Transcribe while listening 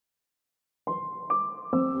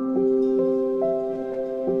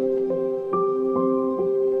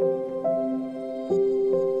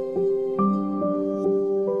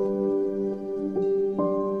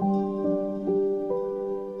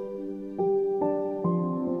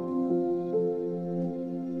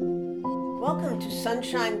Welcome to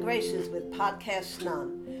Sunshine Graces with Podcast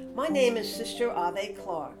None. My name is Sister Ave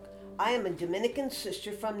Clark. I am a Dominican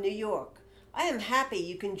sister from New York. I am happy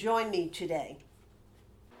you can join me today.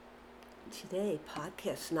 Today,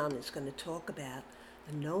 Podcast None is going to talk about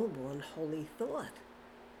a noble and holy thought.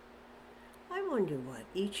 I wonder what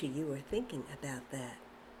each of you are thinking about that.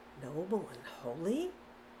 Noble and holy?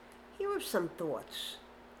 Here are some thoughts.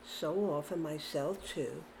 So often myself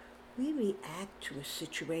too, we react to a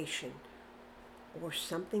situation or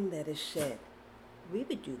something that is said. We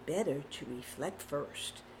would do better to reflect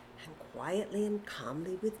first and quietly and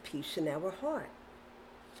calmly with peace in our heart.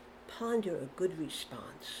 Ponder a good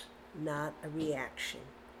response, not a reaction.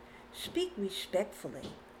 Speak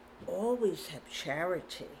respectfully. Always have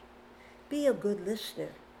charity. Be a good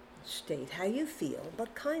listener. State how you feel,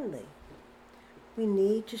 but kindly. We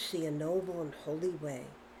need to see a noble and holy way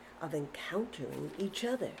of encountering each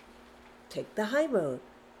other. Take the high road,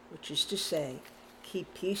 which is to say,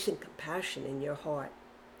 keep peace and compassion in your heart.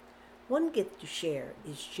 One gift to share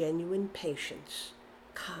is genuine patience,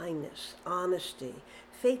 kindness, honesty,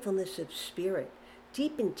 faithfulness of spirit,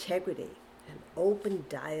 deep integrity, and open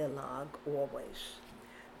dialogue always.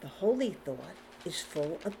 The holy thought is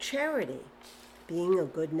full of charity, being a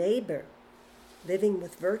good neighbor, living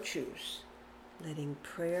with virtues, letting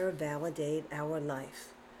prayer validate our life,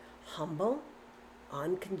 humble,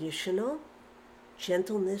 unconditional,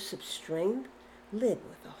 gentleness of strength, live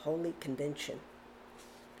with a holy conviction.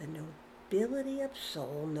 The nobility of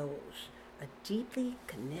soul knows a deeply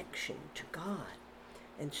connection to God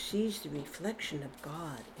and sees the reflection of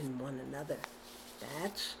God in one another.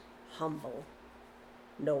 That's humble,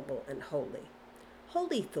 noble, and holy.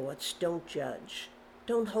 Holy thoughts don't judge,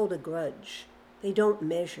 don't hold a grudge. They don't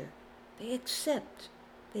measure. They accept.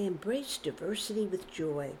 They embrace diversity with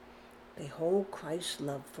joy. They hold Christ's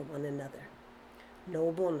love for one another.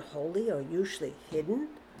 Noble and holy are usually hidden,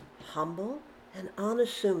 humble, and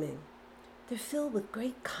unassuming. They're filled with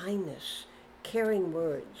great kindness, caring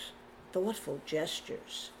words, thoughtful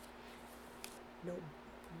gestures.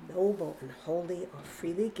 Noble and holy are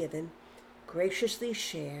freely given, graciously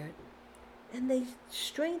shared, and they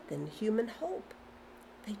strengthen human hope.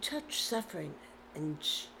 They touch suffering and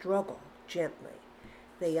struggle gently.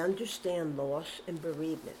 They understand loss and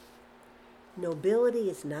bereavement. Nobility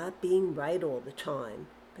is not being right all the time,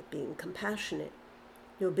 but being compassionate.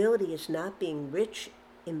 Nobility is not being rich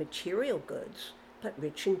in material goods, but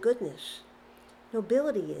rich in goodness.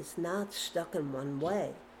 Nobility is not stuck in one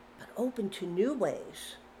way, but open to new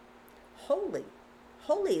ways. Holy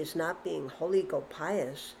is not being holy go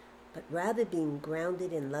pious, but rather being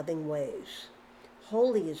grounded in loving ways.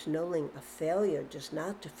 Holy is knowing a failure does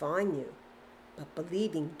not define you, but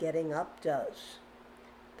believing getting up does.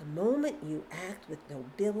 The moment you act with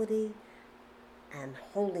nobility and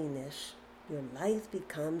holiness, your life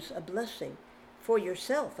becomes a blessing for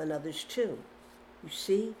yourself and others too. You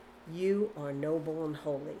see, you are noble and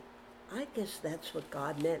holy. I guess that's what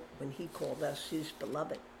God meant when he called us his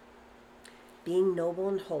beloved. Being noble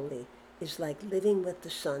and holy is like living with the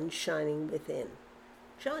sun shining within.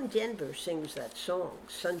 John Denver sings that song,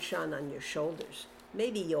 Sunshine on Your Shoulders.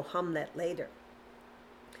 Maybe you'll hum that later.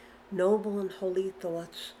 Noble and holy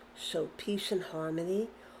thoughts sow peace and harmony,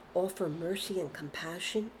 offer mercy and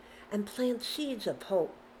compassion, and plant seeds of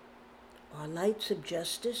hope, are lights of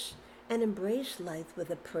justice, and embrace life with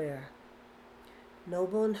a prayer.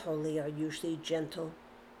 Noble and holy are usually gentle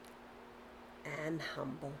and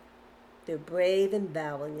humble. They're brave and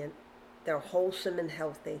valiant. They're wholesome and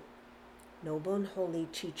healthy. Noble and holy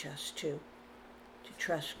teach us to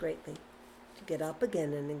trust greatly, to get up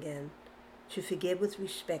again and again, to forgive with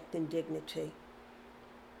respect and dignity.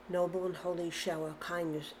 Noble and holy shower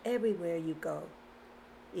kindness everywhere you go,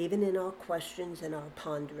 even in our questions and our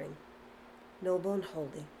pondering. Noble and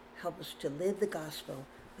holy help us to live the gospel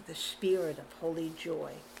with a spirit of holy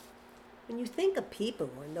joy. When you think of people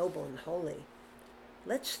who are noble and holy,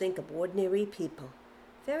 let's think of ordinary people,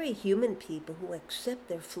 very human people who accept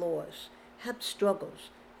their flaws, have struggles,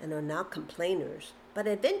 and are not complainers, but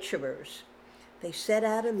adventurers. They set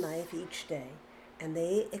out in life each day, and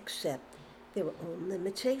they accept their own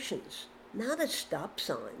limitations, not as stop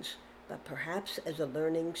signs, but perhaps as a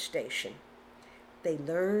learning station. They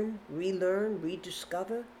learn, relearn,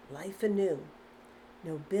 rediscover life anew.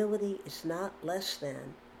 Nobility is not less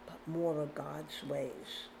than, but more of God's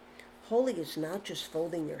ways. Holy is not just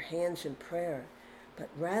folding your hands in prayer, but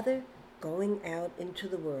rather going out into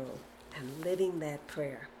the world and living that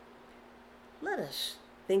prayer. Let us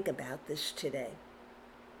think about this today.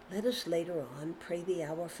 Let us later on pray the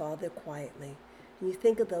Our Father quietly, and you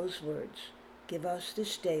think of those words, Give us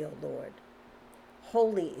this day, O Lord.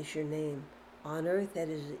 Holy is your name. on earth as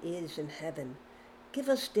it is in heaven. Give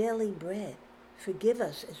us daily bread. Forgive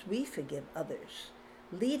us as we forgive others.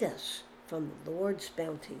 Lead us from the Lord's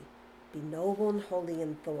bounty. Be noble and holy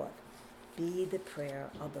in thought. Be the prayer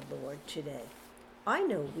of the Lord today. I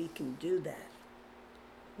know we can do that.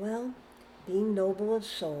 Well, being noble of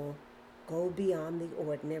soul, go beyond the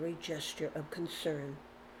ordinary gesture of concern,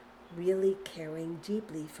 really caring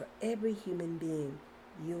deeply for every human being.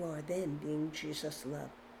 You are then being Jesus' love.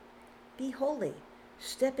 Be holy.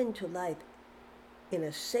 Step into life in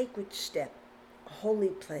a sacred step, a holy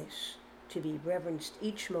place, to be reverenced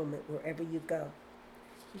each moment wherever you go.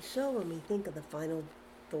 And so when we think of the final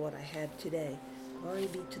thought I have today, glory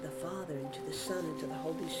be to the Father, and to the Son, and to the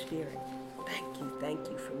Holy Spirit. Thank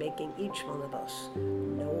you for making each one of us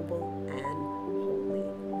noble and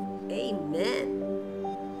holy. Amen.